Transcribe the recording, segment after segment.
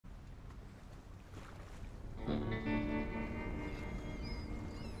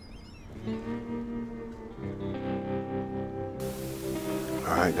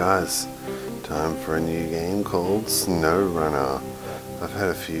Alright guys, time for a new game called SnowRunner. I've had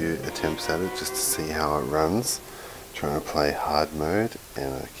a few attempts at it just to see how it runs. Trying to play hard mode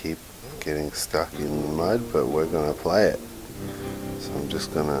and I keep getting stuck in mud, but we're going to play it. So I'm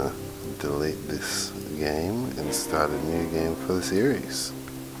just going to delete this game and start a new game for the series.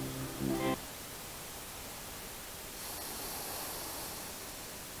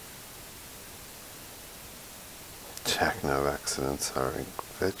 No accidents are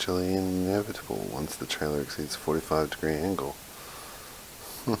virtually inevitable once the trailer exceeds 45-degree angle.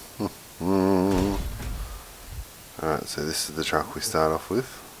 Alright, so this is the truck we start off with.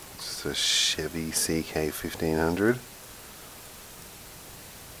 It's a Chevy CK 1500.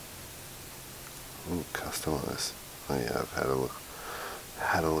 Ooh, customize. Oh yeah, I've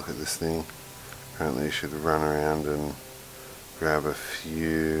had a look at this thing. Apparently you should run around and grab a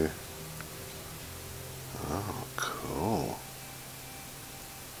few. Oh, cool.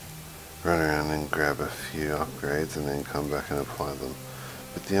 Run around and grab a few upgrades and then come back and apply them.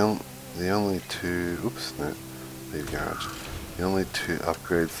 But the only two, oops, no, leave garage. The only two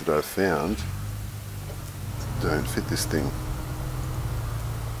upgrades that I've found don't fit this thing.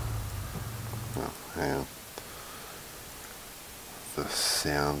 Oh, hang on. The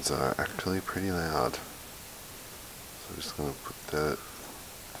sounds are actually pretty loud. So I'm just going to put that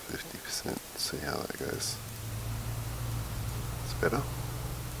 50%, see how that goes. It's better.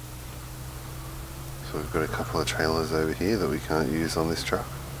 So we've got a couple of trailers over here that we can't use on this truck.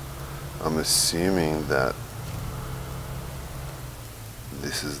 I'm assuming that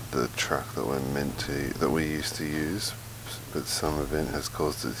this is the truck that we used to use, but some event has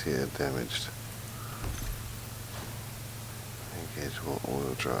caused it to get damaged. Engageable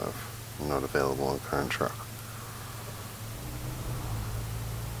all-wheel drive, not available on current truck.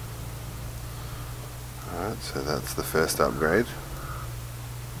 Alright, so that's the first upgrade.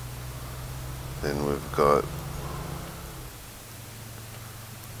 Then we've got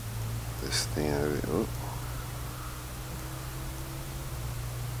this thing over here. Oh.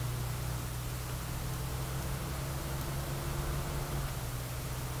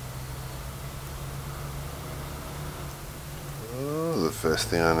 Oh, the first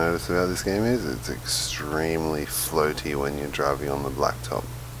thing I noticed about this game is it's extremely floaty when you're driving on the blacktop.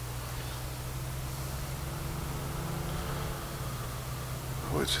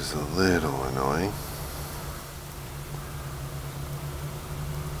 Which is a little annoying.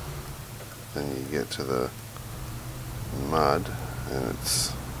 Then you get to the mud and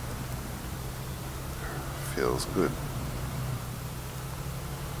it feels good.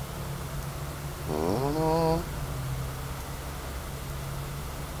 Oh.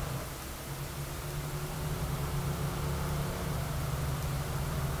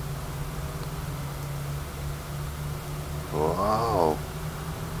 Wow.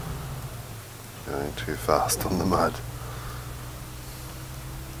 Going too fast on the mud.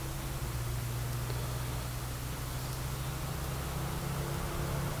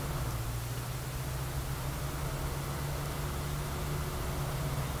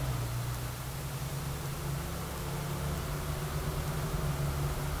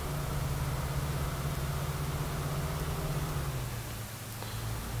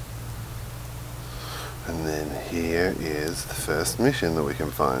 And then here is the first mission that we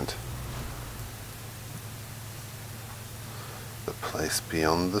can find. The place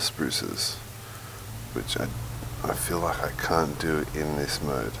beyond the Spruces, which I feel like I can't do in this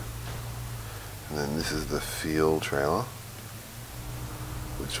mode. And then this is the fuel trailer,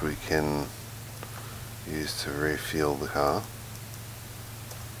 which we can use to refuel the car.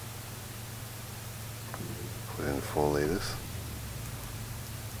 Put in 4 litres.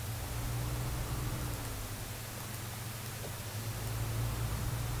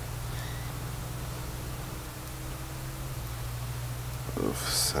 Oof,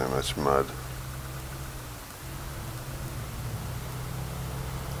 so much mud.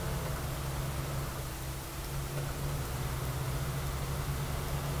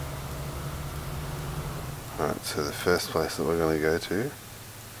 Alright, so the first place that we're going to go to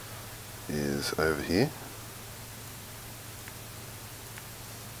is over here.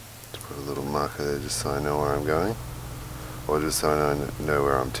 Let's put a little marker there just so I know where I'm going, or just so I know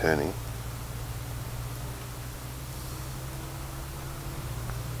where I'm turning.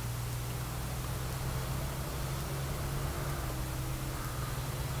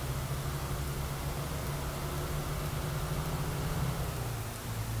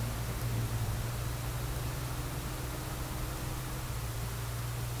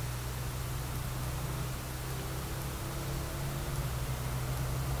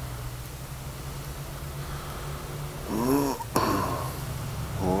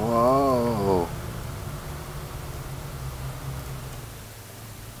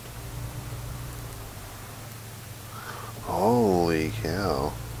 Holy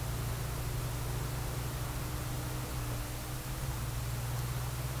cow.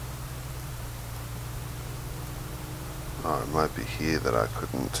 Oh, it might be here that I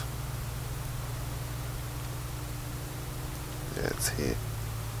couldn't. Yeah, it's here.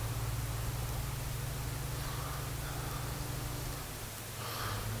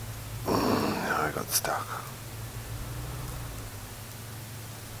 Now I got stuck.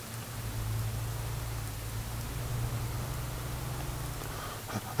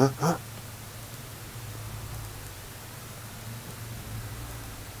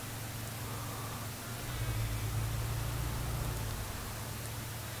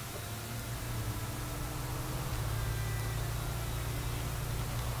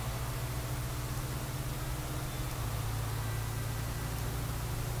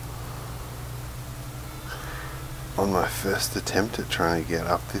 On my first attempt at trying to get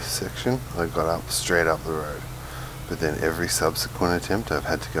up this section, I got up straight up the road. But then every subsequent attempt I've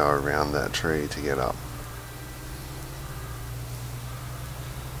had to go around that tree to get up.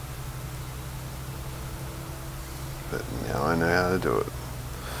 But now I know how to do it.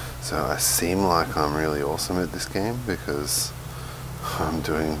 So I seem like I'm really awesome at this game because I'm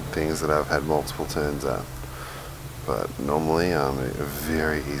doing things that I've had multiple turns at. But normally I'm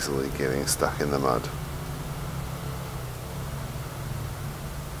very easily getting stuck in the mud.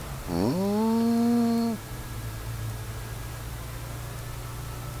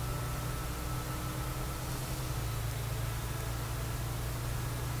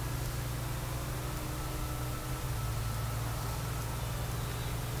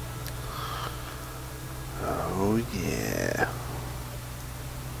 Oh yeah.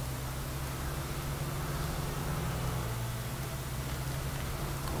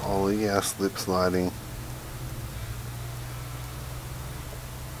 Holy yeah, slip sliding.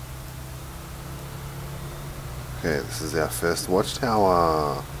 Okay, this is our first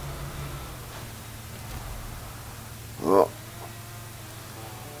watchtower. Oh.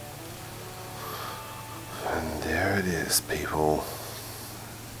 And there it is, people.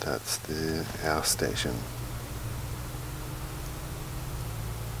 That's our station.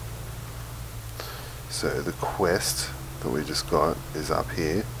 So the quest that we just got is up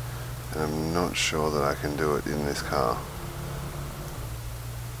here, and I'm not sure that I can do it in this car.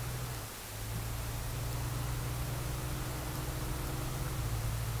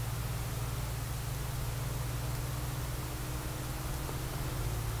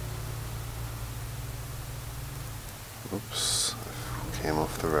 Oops, I came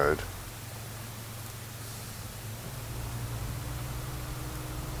off the road.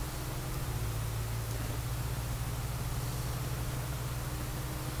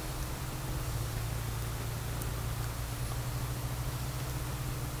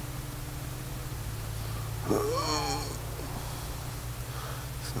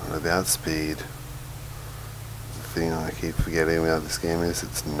 It's not about speed. The thing I keep forgetting about this game is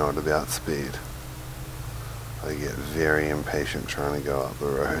it's not about speed. I get very impatient trying to go up the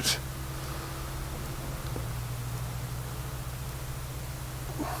road.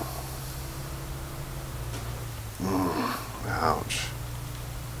 Ouch.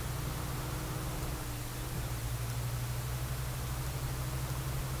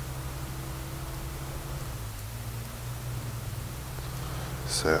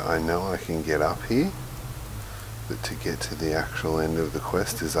 So I know I can get up here, but to get to the actual end of the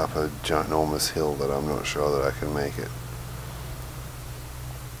quest is up a ginormous hill that I'm not sure that I can make it.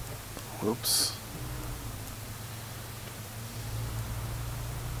 Whoops.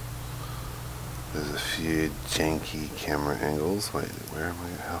 There's a few janky camera angles. Wait, where am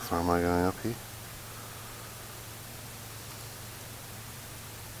I? How far am I going up here?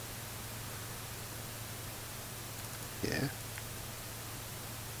 Yeah.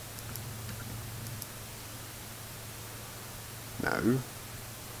 No.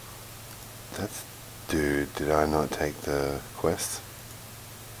 That's... Dude, did I not take the quest?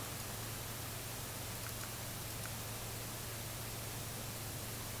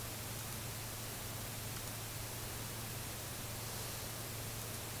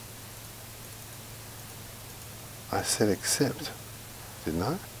 I said accept, didn't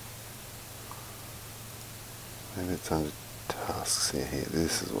I? Maybe it's under tasks here.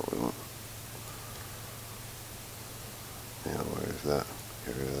 This is what we want. Now where is that?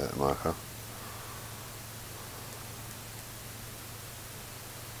 Get rid of that marker.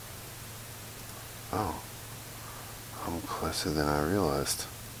 Oh, I'm closer than I realized.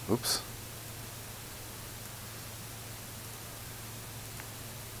 Oops.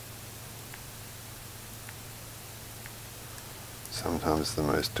 Sometimes the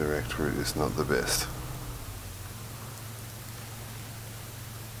most direct route is not the best.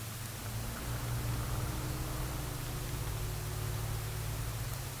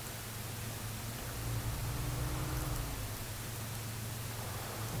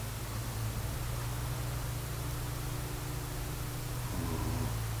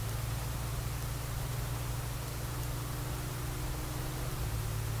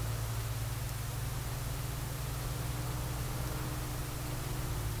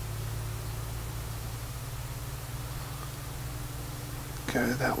 go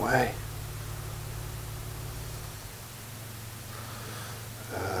that way.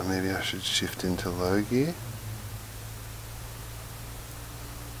 Maybe I should shift into low gear.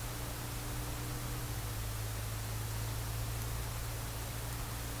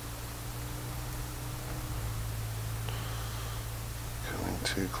 Coming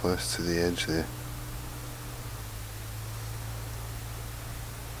too close to the edge there.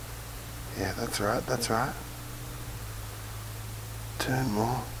 Yeah, that's right, that's right. Turn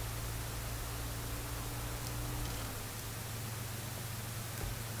more.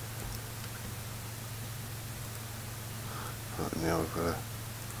 Right, now we've got to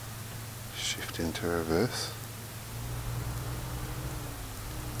shift into reverse.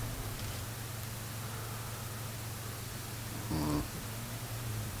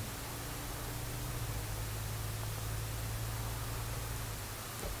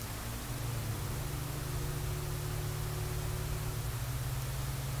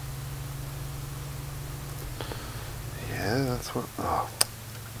 Yeah, that's what. Oh.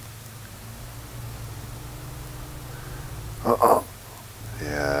 Uh-oh.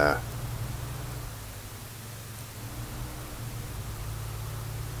 Yeah.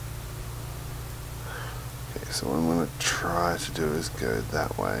 Okay, so what I'm going to try to do is go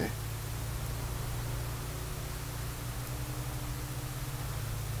that way.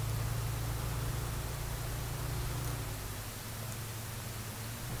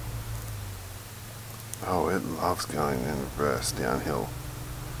 Oh, it loves going in reverse downhill.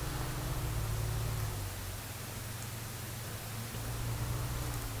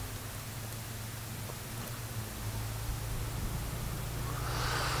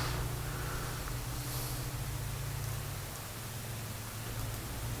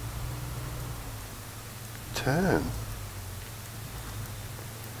 Turn.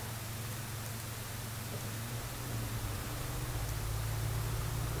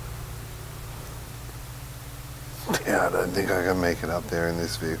 Yeah, I don't think I can make it up there in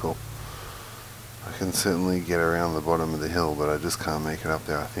this vehicle. I can certainly get around the bottom of the hill, but I just can't make it up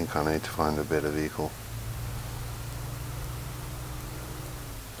there. I think I need to find a better vehicle.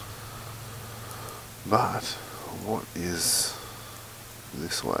 But what is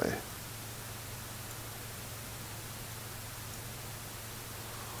this way?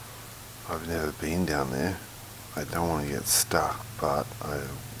 I've never been down there. I don't want to get stuck, but I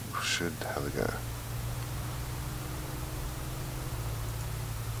should have a go.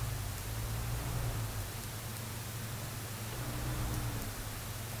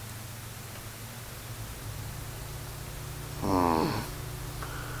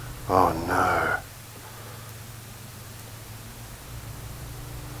 Oh no.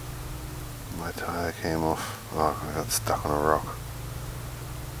 My tyre came off. Oh, I got stuck on a rock.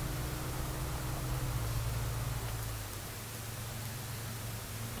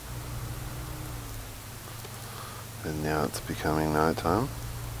 And now it's becoming night time.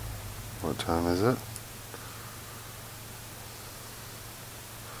 What time is it?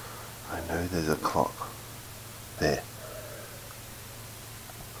 I know there's a clock. There.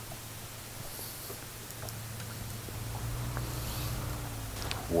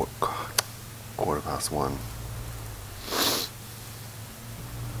 What? 1:15.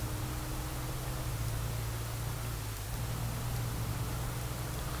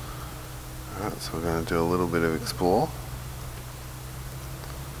 Alright, so we're going to do a little bit of explore.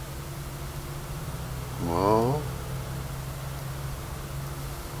 Whoa.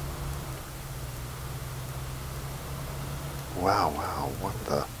 Wow, what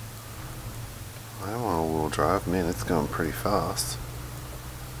the? I am on all-wheel drive, man, it's going pretty fast.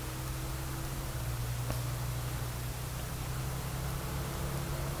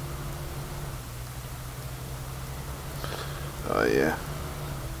 Oh yeah.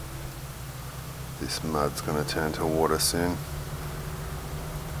 This mud's going to turn to water soon.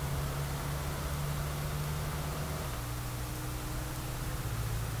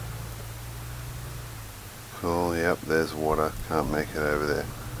 Cool, yep, there's water. Can't make it over there.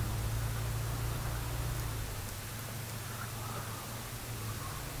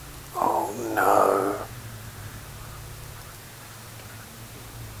 Oh no.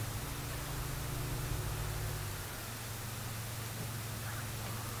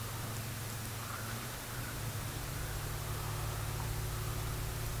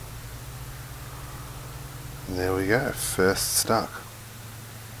 And there we go, first stuck.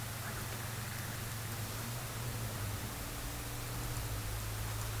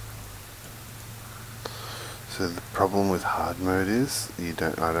 So the problem with hard mode is I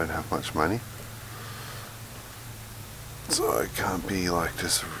don't have much money, so I can't be like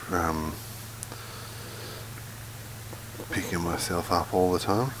just picking myself up all the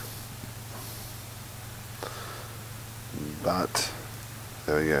time. But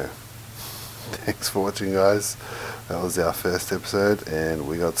there we go. Thanks for watching, guys. That was our first episode and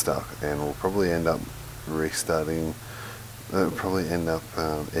we got stuck, and we'll probably end up restarting, probably end up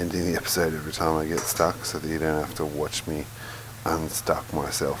ending the episode every time I get stuck, so that you don't have to watch me unstuck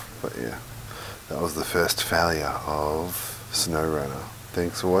myself. But yeah, that was the first failure of SnowRunner.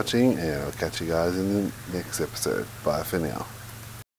 Thanks for watching, and I'll catch you guys in the next episode. Bye for now.